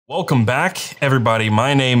Welcome back, everybody.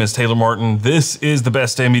 My name is Taylor Martin. This is the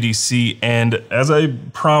best Damn EDC, and as I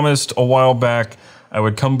promised a while back, I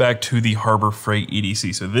would come back to the Harbor Freight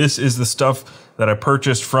EDC. So this is the stuff that I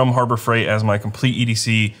purchased from Harbor Freight as my complete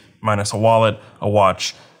EDC, minus a wallet, a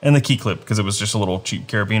watch, and the key clip, because it was just a little cheap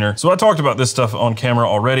carabiner. So I talked about this stuff on camera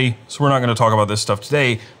already, so we're not gonna talk about this stuff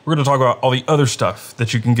today. We're gonna talk about all the other stuff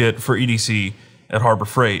that you can get for EDC at Harbor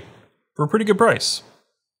Freight for a pretty good price.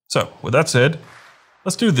 So with that said,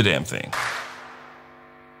 let's do the damn thing.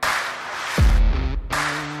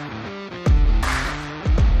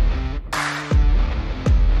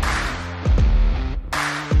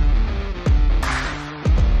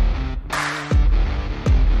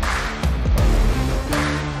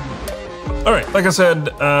 All right, like I said,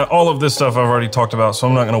 all of this stuff I've already talked about, so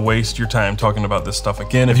I'm not gonna waste your time talking about this stuff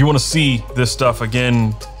again. If you wanna see this stuff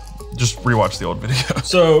again, just rewatch the old video.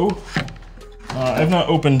 So, I've not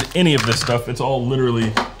opened any of this stuff. It's all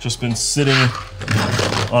literally just been sitting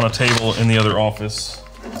on a table in the other office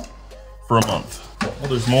for a month. Oh,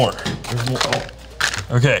 there's more. There's more. Oh.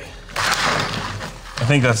 Okay. I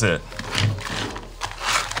think that's it.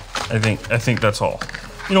 I think that's all.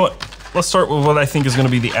 You know what? Let's start with what I think is going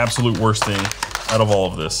to be the absolute worst thing out of all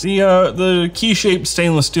of this. The key-shaped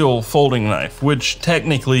stainless steel folding knife, which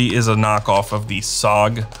technically is a knockoff of the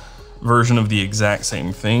SOG version of the exact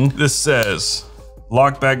same thing. This says,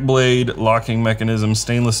 lockback blade, locking mechanism,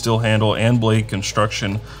 stainless steel handle, and blade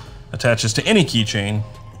construction attaches to any keychain,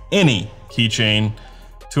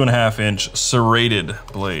 2.5-inch serrated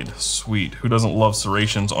blade. Sweet, who doesn't love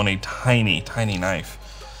serrations on a tiny, tiny knife?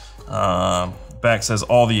 Back says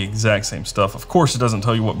all the exact same stuff. Of course, it doesn't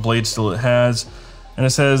tell you what blade steel it has. And it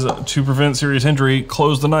says, to prevent serious injury,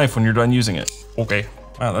 close the knife when you're done using it. Okay,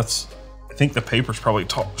 wow, I think the paper's probably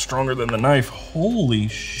stronger than the knife. Holy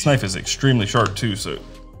sh! This knife is extremely sharp too, so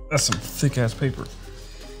that's some thick ass paper.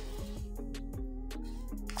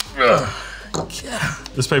 Ugh. Yeah.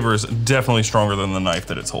 This paper is definitely stronger than the knife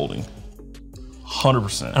that it's holding.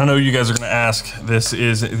 100%. I know you guys are gonna ask, this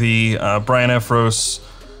is the Brian Efros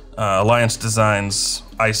Alliance Designs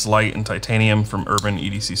Ice Light and Titanium from Urban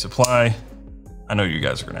EDC Supply. I know you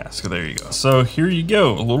guys are gonna ask, so there you go. So here you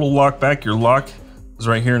go, a little lock back. Your lock is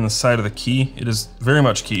right here in the side of the key. It is very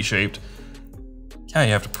much key shaped. Yeah,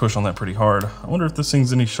 you have to push on that pretty hard. I wonder if this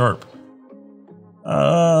thing's any sharp.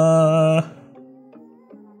 No.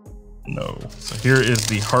 So here is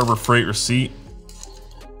the Harbor Freight receipt.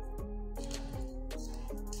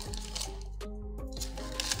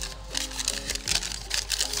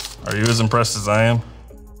 Are you as impressed as I am?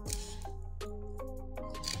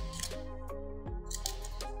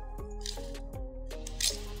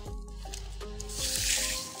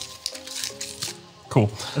 Cool.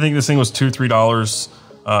 I think this thing was $2 or $3.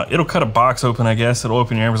 It'll cut a box open, I guess. It'll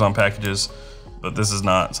open your Amazon packages, but this is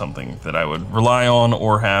not something that I would rely on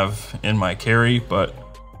or have in my carry, but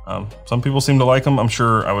some people seem to like them. I'm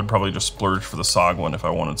sure I would probably just splurge for the SOG one if I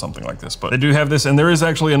wanted something like this, but they do have this, and there is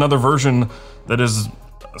actually another version that is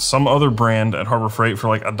some other brand at Harbor Freight for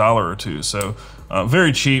like $1 or $2. So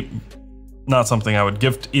very cheap, not something I would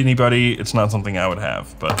gift anybody. It's not something I would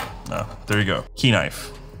have, but there you go. Key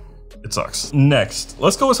knife. It sucks. Next,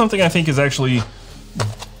 let's go with something I think is actually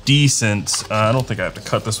decent. I don't think I have to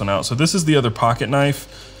cut this one out. So this is the other pocket knife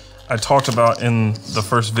I talked about in the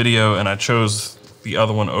first video, and I chose the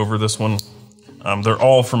other one over this one. They're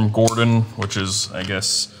all from Gordon, which is, I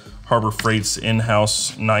guess, Harbor Freight's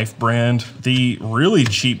in-house knife brand. The really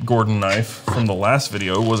cheap Gordon knife from the last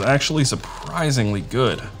video was actually surprisingly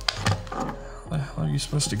good. How the hell are you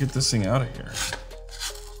supposed to get this thing out of here?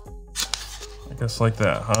 I guess like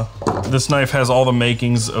that, huh? This knife has all the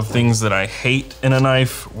makings of things that I hate in a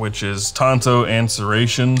knife, which is tanto and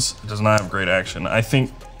serrations. It does not have great action. I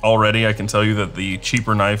think already I can tell you that the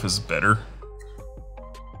cheaper knife is better.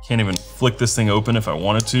 Can't even flick this thing open if I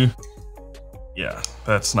wanted to. Yeah,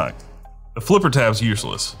 that's not. The flipper tab's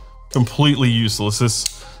useless. Completely useless.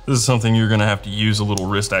 This is something you're gonna have to use a little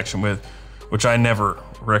wrist action with, which I never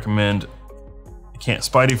recommend. You can't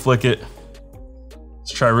Spidey flick it.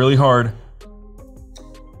 Let's try really hard.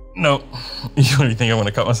 Nope. You think I'm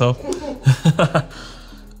gonna cut myself?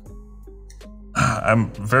 I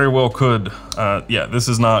very well could. Yeah, this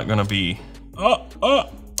is not gonna be.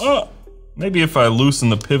 Maybe if I loosen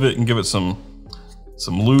the pivot and give it some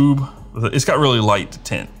lube. It's got really light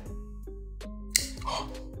tint.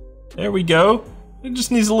 There we go. It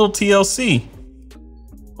just needs a little TLC.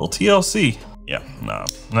 Yeah, no,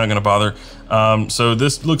 I'm not gonna bother. So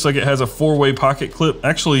this looks like it has a 4-way pocket clip.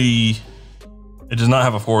 Actually, it does not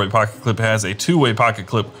have a 4-way pocket clip. It has a 2-way pocket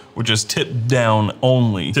clip, which is tip down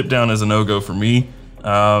only. Tip down is a no-go for me.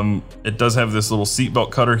 It does have this little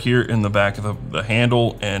seatbelt cutter here in the back of the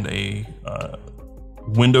handle and a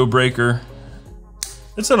window breaker.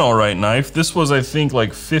 It's an all right knife. This was, I think,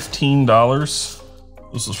 like $15.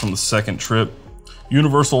 This was from the second trip.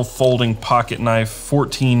 Universal folding pocket knife,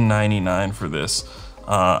 $14.99 for this.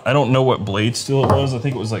 I don't know what blade steel it was. I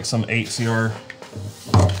think it was like some 8CR.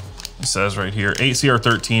 It says right here,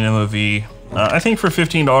 8CR13 MOV. I think for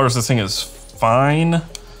 $15, this thing is fine,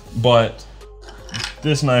 but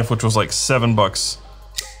this knife, which was like $7,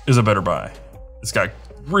 is a better buy. It's got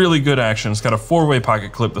really good action. It's got a 4-way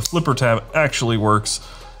pocket clip. The flipper tab actually works,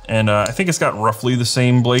 and I think it's got roughly the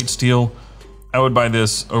same blade steel. I would buy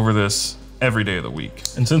this over this every day of the week.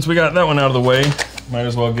 And since we got that one out of the way, might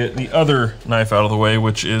as well get the other knife out of the way,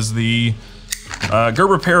 which is the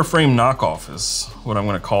Gerber Paraframe knockoff is what I'm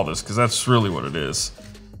gonna call this, because that's really what it is.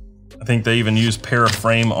 I think they even use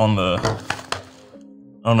Paraframe on the,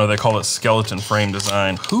 oh no, they call it skeleton frame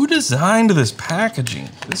design. Who designed this packaging?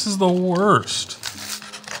 This is the worst.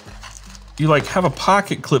 You like have a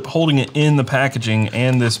pocket clip holding it in the packaging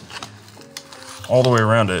and this all the way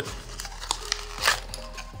around it.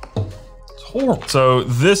 It's horrible. So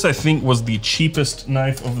this, I think, was the cheapest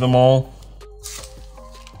knife of them all.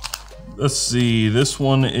 Let's see, this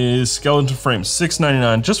one is skeleton frame,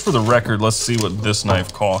 $6.99. Just for the record, let's see what this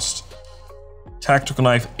knife cost. Tactical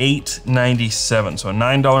knife, $8.97. So a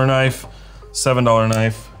 $9 knife, $7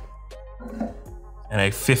 knife, and a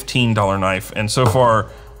 $15 knife. And so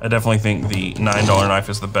far, I definitely think the $9 knife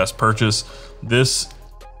is the best purchase. This,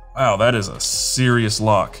 wow, that is a serious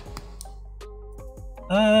lock.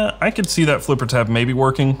 I could see that flipper tab maybe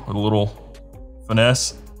working with a little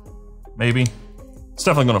finesse, maybe. It's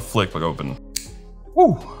definitely gonna flick but open.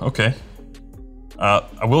 Woo, okay.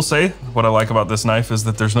 I will say, what I like about this knife is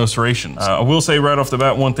that there's no serrations. I will say right off the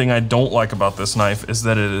bat, one thing I don't like about this knife is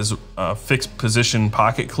that it is a fixed position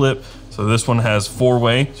pocket clip. So this one has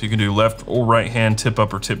 4-way, so you can do left or right hand, tip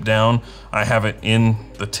up or tip down. I have it in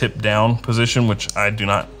the tip down position, which I do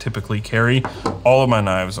not typically carry. All of my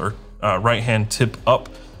knives are right hand tip up,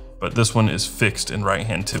 but this one is fixed in right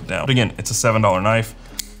hand tip down. But again, it's a $7 knife.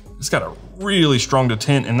 It's got a really strong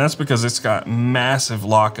detent, and that's because it's got massive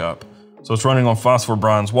lockup. So it's running on phosphor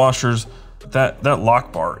bronze washers. That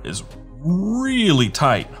lock bar is really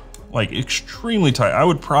tight, like extremely tight. I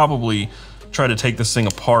would probably try to take this thing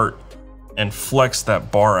apart and flex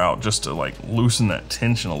that bar out just to like loosen that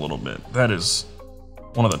tension a little bit. That is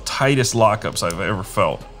one of the tightest lockups I've ever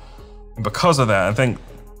felt. And because of that, I think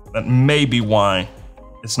that may be why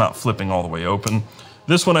it's not flipping all the way open.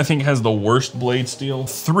 This one I think has the worst blade steel,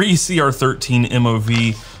 3CR13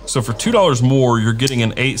 MOV. So for $2 more, you're getting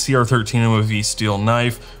an 8CR13 MOV steel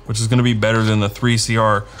knife, which is gonna be better than the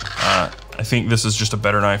 3CR. I think this is just a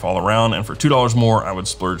better knife all around. And for $2 more, I would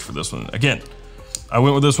splurge for this one. Again, I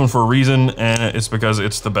went with this one for a reason, and it's because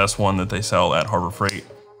it's the best one that they sell at Harbor Freight.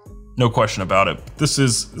 No question about it. This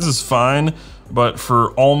is fine, but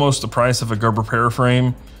for almost the price of a Gerber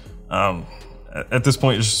Paraframe, at this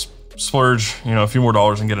point, just splurge, you know, a few more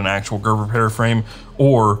dollars and get an actual Gerber Paraframe,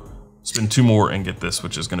 or spend $2 more and get this,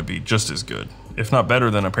 which is going to be just as good, if not better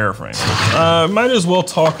than a Paraframe. Might as well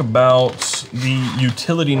talk about the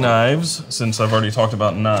utility knives, since I've already talked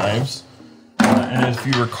about knives. And if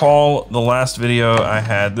you recall the last video, I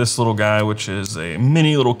had this little guy, which is a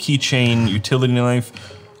mini little keychain utility knife.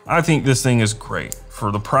 I think this thing is great.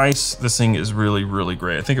 For the price, this thing is really, really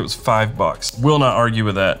great. I think it was $5. Will not argue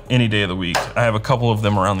with that any day of the week. I have a couple of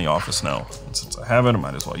them around the office now. And since I have it, I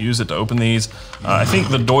might as well use it to open these. I think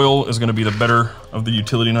the Doyle is gonna be the better of the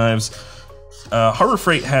utility knives. Harbor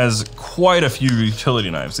Freight has quite a few utility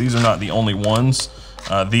knives. These are not the only ones.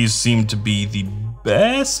 These seem to be the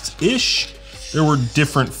best-ish. There were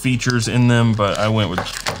different features in them, but I went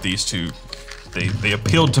with these two. They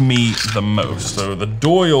appealed to me the most. So the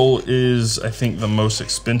Doyle is, I think, the most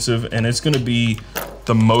expensive, and it's gonna be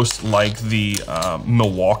the most like the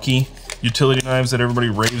Milwaukee utility knives that everybody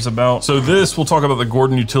raves about. So this, we'll talk about the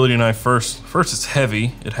Gordon utility knife first. First, it's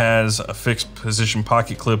heavy. It has a fixed position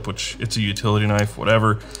pocket clip, which it's a utility knife,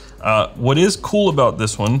 whatever. What is cool about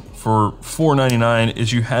this one for $4.99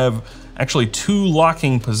 is you have actually 2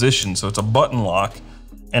 locking positions. So it's a button lock,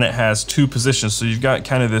 and it has 2 positions. So you've got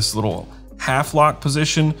kind of this little half lock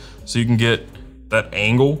position, so you can get that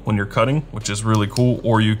angle when you're cutting, which is really cool,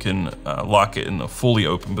 or you can lock it in a fully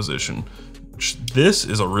open position. This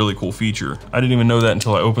is a really cool feature. I didn't even know that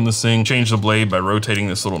until I opened this thing. Change the blade by rotating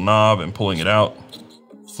this little knob and pulling it out.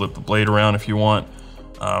 Flip the blade around if you want.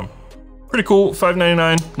 Pretty cool,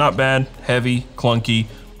 $5.99, not bad, heavy, clunky,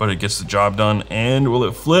 but it gets the job done. And will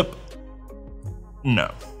it flip?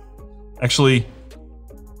 No. Actually,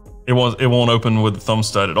 it won't open with the thumb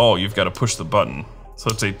stud at all. You've got to push the button. So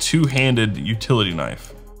it's a two-handed utility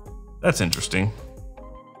knife. That's interesting.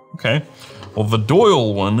 Okay. Well, the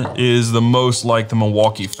Doyle one is the most like the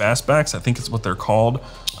Milwaukee Fastbacks. I think it's what they're called.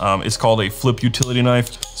 It's called a flip utility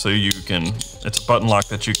knife. So it's a button lock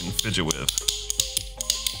that you can fidget with.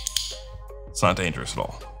 It's not dangerous at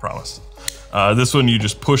all, promise. This one, you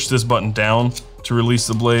just push this button down to release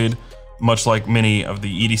the blade, much like many of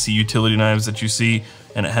the EDC utility knives that you see.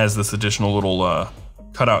 And it has this additional little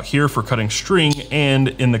cutout here for cutting string, and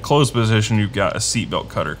in the closed position, you've got a seatbelt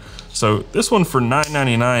cutter. So this one for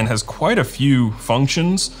 $9.99 has quite a few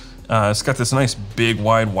functions. It's got this nice big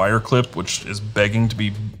wide wire clip, which is begging to be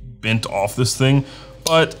bent off this thing.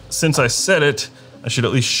 But since I said it, I should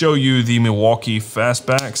at least show you the Milwaukee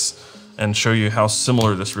Fastbacks and show you how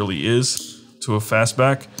similar this really is to a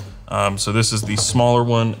Fastback. So this is the smaller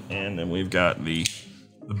one, and then we've got the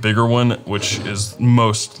bigger one, which is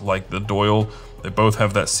most like the Doyle. They both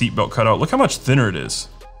have that seatbelt cutout. Look how much thinner it is.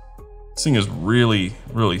 This thing is really,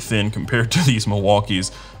 really thin compared to these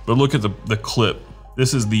Milwaukees, but look at the clip.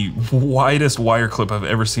 This is the widest wire clip I've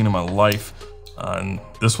ever seen in my life. And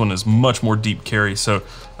this one is much more deep carry. So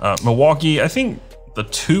Milwaukee, I think the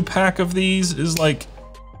 2-pack of these is like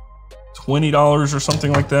 $20 or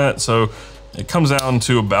something like that. So it comes down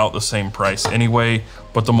to about the same price anyway,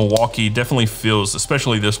 but the Milwaukee definitely feels,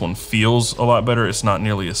 especially this one, feels a lot better. It's not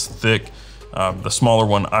nearly as thick. The smaller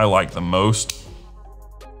one I like the most.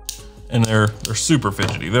 And they're super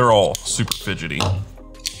fidgety. They're all super fidgety.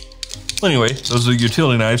 Anyway, those are the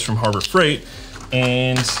utility knives from Harbor Freight.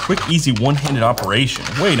 And quick, easy, one-handed operation.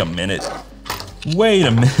 Wait a minute. Wait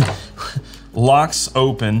a minute. Locks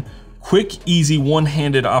open. Quick, easy,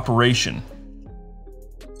 one-handed operation.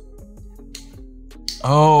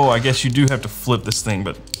 Oh, I guess you do have to flip this thing,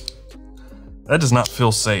 but that does not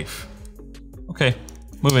feel safe. Okay,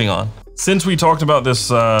 moving on. Since we talked about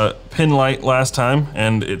this pin light last time,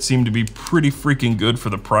 and it seemed to be pretty freaking good for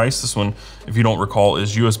the price, this one, if you don't recall,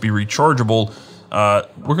 is USB rechargeable.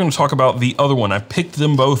 We're gonna talk about the other one. I picked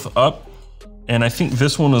them both up, and I think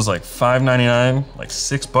this one was like $5.99, like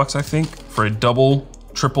 $6 I think, for a double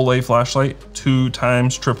AAA flashlight, 2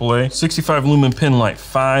 times AAA. 65 lumen pin light,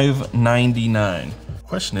 $5.99.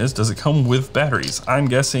 Question is, does it come with batteries? I'm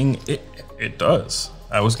guessing it does.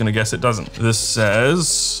 I was gonna guess it doesn't. This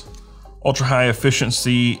says ultra high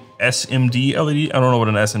efficiency SMD LED. I don't know what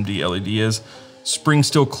an SMD LED is. Spring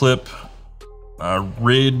steel clip,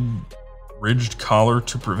 ridged collar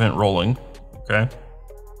to prevent rolling. Okay,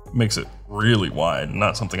 makes it really wide.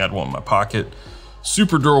 Not something I'd want in my pocket.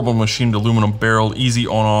 Super durable machined aluminum barrel, easy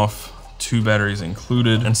on off, 2 batteries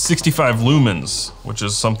included, and 65 lumens, which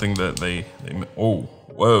is something that they oh,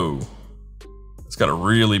 whoa. It's got a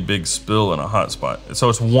really big spill and a hot spot. So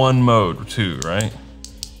it's one mode too, right?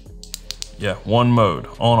 Yeah, one mode,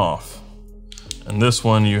 on off. And this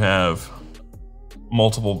one you have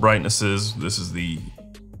multiple brightnesses. This is the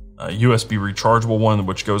USB rechargeable one,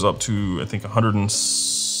 which goes up to, I think,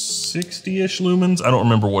 160-ish lumens. I don't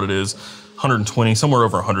remember what it is. 120, somewhere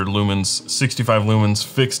over 100 lumens, 65 lumens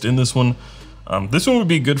fixed in this one. This one would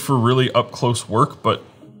be good for really up close work, but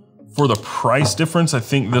for the price difference, I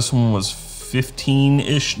think this one was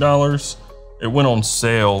 $15-ish. It went on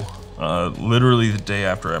sale literally the day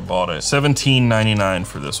after I bought it. $17.99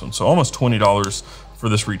 for this one, so almost $20 for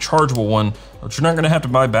this rechargeable one, but you're not gonna have to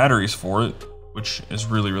buy batteries for it, which is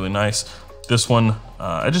really, really nice. This one,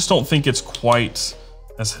 I just don't think it's quite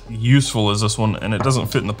as useful as this one, and it doesn't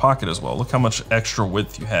fit in the pocket as well. Look how much extra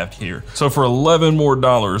width you have here. So for $11 more,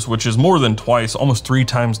 which is more than twice, almost 3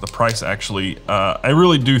 times the price actually, I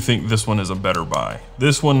really do think this one is a better buy.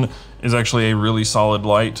 This one is actually a really solid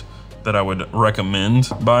light that I would recommend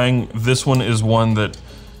buying. This one is one that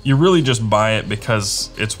you really just buy it because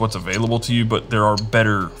it's what's available to you, but there are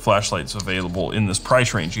better flashlights available in this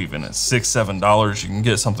price range. Even at $6, $7, you can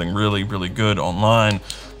get something really, really good online,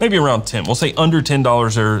 maybe around 10. We'll say under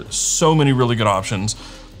 $10. There are so many really good options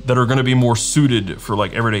that are gonna be more suited for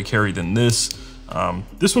like everyday carry than this.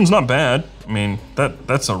 This one's not bad. I mean,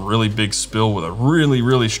 that's a really big spill with a really,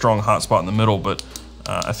 really strong hot spot in the middle, but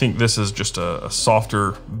I think this is just a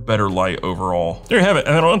softer, better light overall. There you have it.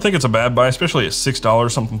 And I don't think it's a bad buy, especially at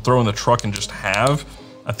 $6, something to throw in the truck and just have.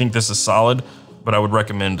 I think this is solid, but I would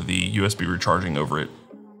recommend the USB recharging over it,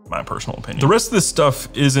 my personal opinion. The rest of this stuff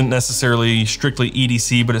isn't necessarily strictly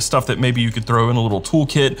EDC, but it's stuff that maybe you could throw in a little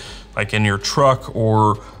toolkit, like in your truck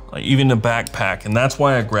or like even a backpack. And that's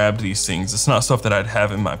why I grabbed these things. It's not stuff that I'd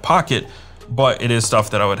have in my pocket, but it is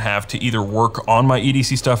stuff that I would have to either work on my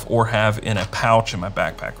EDC stuff or have in a pouch in my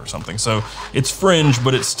backpack or something. So it's fringe,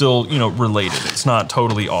 but it's still, you know, related. It's not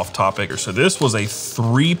totally off topic. So this was a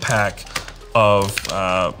 3-pack of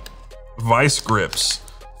vice grips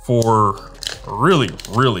for really,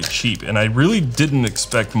 really cheap. And I really didn't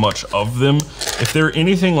expect much of them. If they're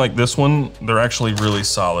anything like this one, they're actually really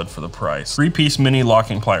solid for the price. 3-piece mini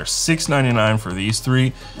locking pliers, $6.99 for these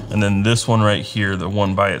 3. And then this one right here, the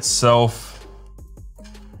one by itself,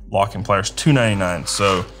 locking pliers, $2.99.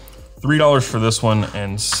 So $3 for this one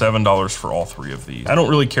and $7 for all 3 of these. I don't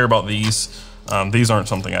really care about these. These aren't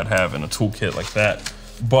something I'd have in a toolkit like that,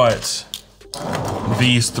 but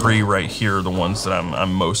these 3 right here are the ones that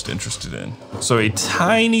I'm most interested in. So a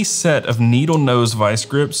tiny set of needle nose vice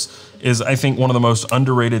grips is, I think, one of the most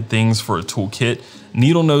underrated things for a toolkit.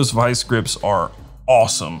 Needle nose vice grips are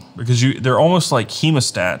awesome because they're almost like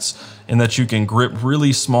hemostats in that you can grip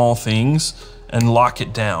really small things and lock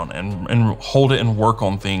it down and hold it and work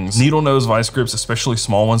on things. Needle nose vice grips, especially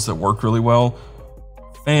small ones that work really well,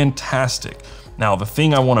 fantastic. Now, the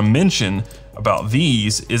thing I want to mention about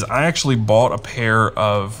these is I actually bought a pair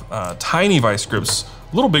of tiny vice grips,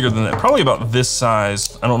 a little bigger than that, probably about this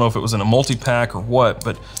size. I don't know if it was in a multi-pack or what,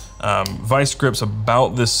 but vice grips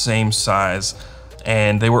about this same size.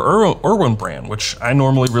 And they were Irwin brand, which I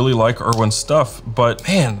normally really like Irwin stuff, but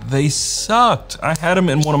man, they sucked. I had them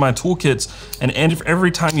in one of my toolkits, and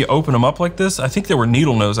every time you open them up like this, I think they were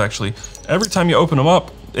needle nose actually, every time you open them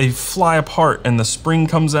up, they fly apart and the spring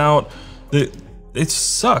comes out. It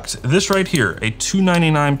sucked. This right here, a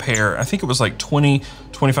 $2.99 pair, I think it was like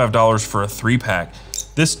 $25 for a 3-pack.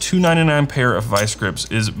 This $2.99 pair of vice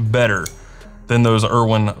grips is better than those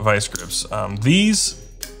Irwin vice grips.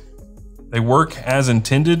 They work as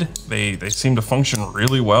intended. They seem to function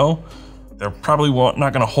really well. They're probably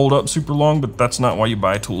not gonna hold up super long, but that's not why you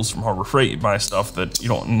buy tools from Harbor Freight. You buy stuff that you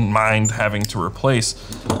don't mind having to replace.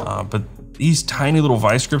 But these tiny little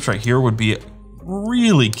vice grips right here would be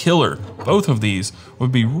really killer. Both of these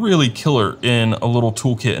would be really killer in a little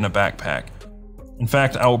toolkit in a backpack. In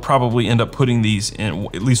fact, I will probably end up putting these in,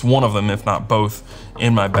 at least one of them, if not both,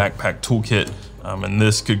 in my backpack toolkit. And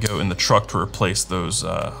this could go in the truck to replace those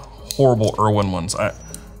horrible Irwin ones. I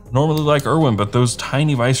normally like Irwin, but those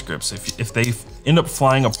tiny vice grips, if they end up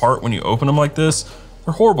flying apart when you open them like this,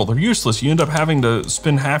 they're horrible, they're useless. You end up having to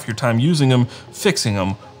spend half your time using them, fixing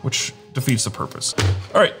them, which defeats the purpose.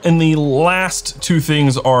 All right, and the last 2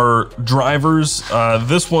 things are drivers.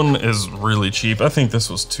 This one is really cheap. I think this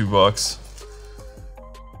was $2,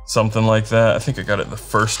 something like that. I think I got it the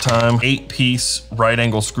first time. 8-piece right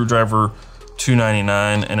angle screwdriver,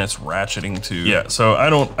 $2.99, and it's ratcheting too. Yeah, so I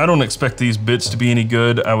don't expect these bits to be any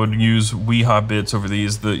good. I would use Weehaw bits over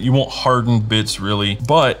these. You want hardened bits really,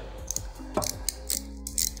 but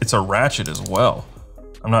it's a ratchet as well.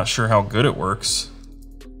 I'm not sure how good it works.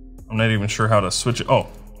 I'm not even sure how to switch it. Oh,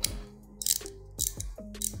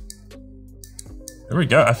 there we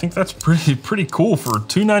go. I think that's pretty cool for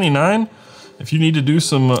 $2.99. If you need to do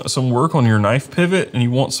some work on your knife pivot and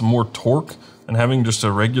you want some more torque than having just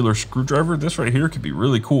a regular screwdriver, this right here could be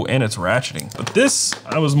really cool, and it's ratcheting. But this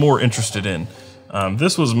I was more interested in.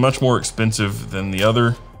 This was much more expensive than the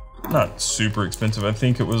other. Not super expensive. I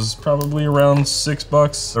think it was probably around $6,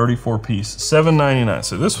 34-piece, $7.99.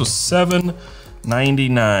 So this was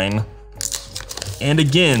 $7.99. And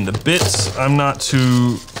again, the bits, I'm not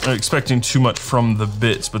expecting too much from the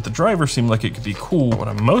bits, but the driver seemed like it could be cool. What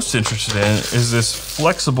I'm most interested in is this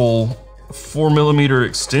flexible 4mm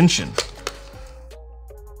extension.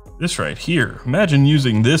 This right here. Imagine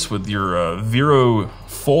using this with your Vero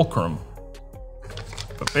Fulcrum.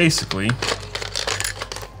 But basically,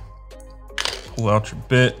 pull out your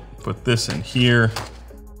bit, put this in here,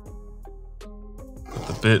 put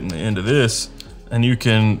the bit in the end of this, and you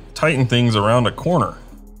can tighten things around a corner.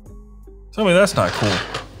 Tell me that's not cool.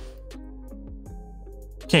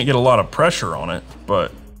 Can't get a lot of pressure on it,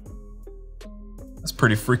 but that's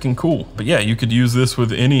pretty freaking cool. But yeah, you could use this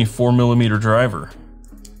with any 4mm driver.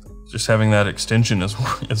 Just having that extension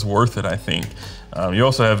is worth it, I think. You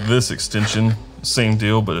also have this extension, same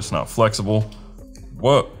deal, but it's not flexible.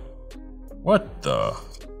 What the?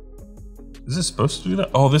 Is this supposed to do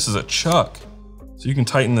that? Oh, this is a chuck. So you can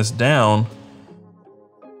tighten this down.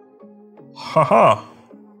 Haha.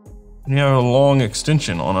 And you have a long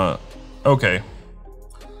extension on a, okay.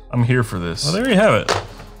 I'm here for this. Well, there you have it.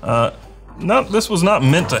 This was not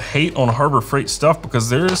meant to hate on Harbor Freight stuff, because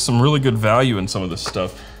there is some really good value in some of this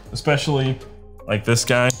stuff. Especially like this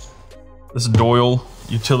guy, this Doyle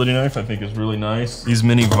utility knife, I think is really nice. These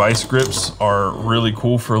mini vice grips are really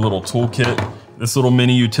cool for a little toolkit. This little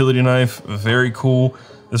mini utility knife, very cool.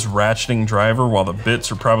 This ratcheting driver, while the bits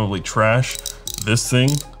are probably trash, this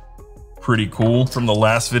thing, pretty cool. From the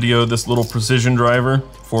last video, this little precision driver,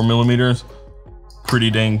 4mm, pretty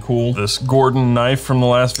dang cool. This Gordon knife from the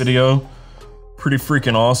last video, pretty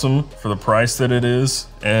freaking awesome for the price that it is.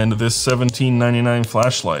 And this $17.99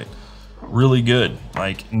 flashlight, really good.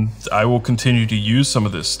 Like, I will continue to use some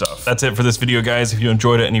of this stuff. That's it for this video, guys. If you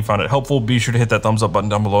enjoyed it and you found it helpful, be sure to hit that thumbs up button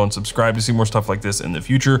down below and subscribe to see more stuff like this in the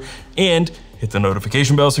future, and hit the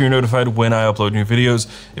notification bell so you're notified when I upload new videos.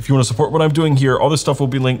 If you want to support what I'm doing here, all this stuff will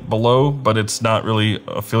be linked below, but it's not really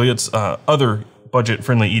affiliates. Other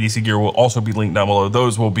budget-friendly EDC gear will also be linked down below.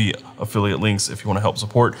 Those will be affiliate links if you want to help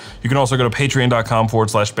support. You can also go to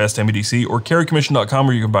patreon.com/bestdamnedc or carrycommission.com,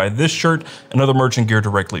 where you can buy this shirt and other merch and gear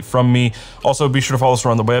directly from me. Also, be sure to follow us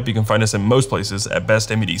around the web. You can find us in most places at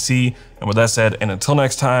Damn EDC. And with that said, and until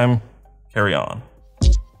next time, carry on.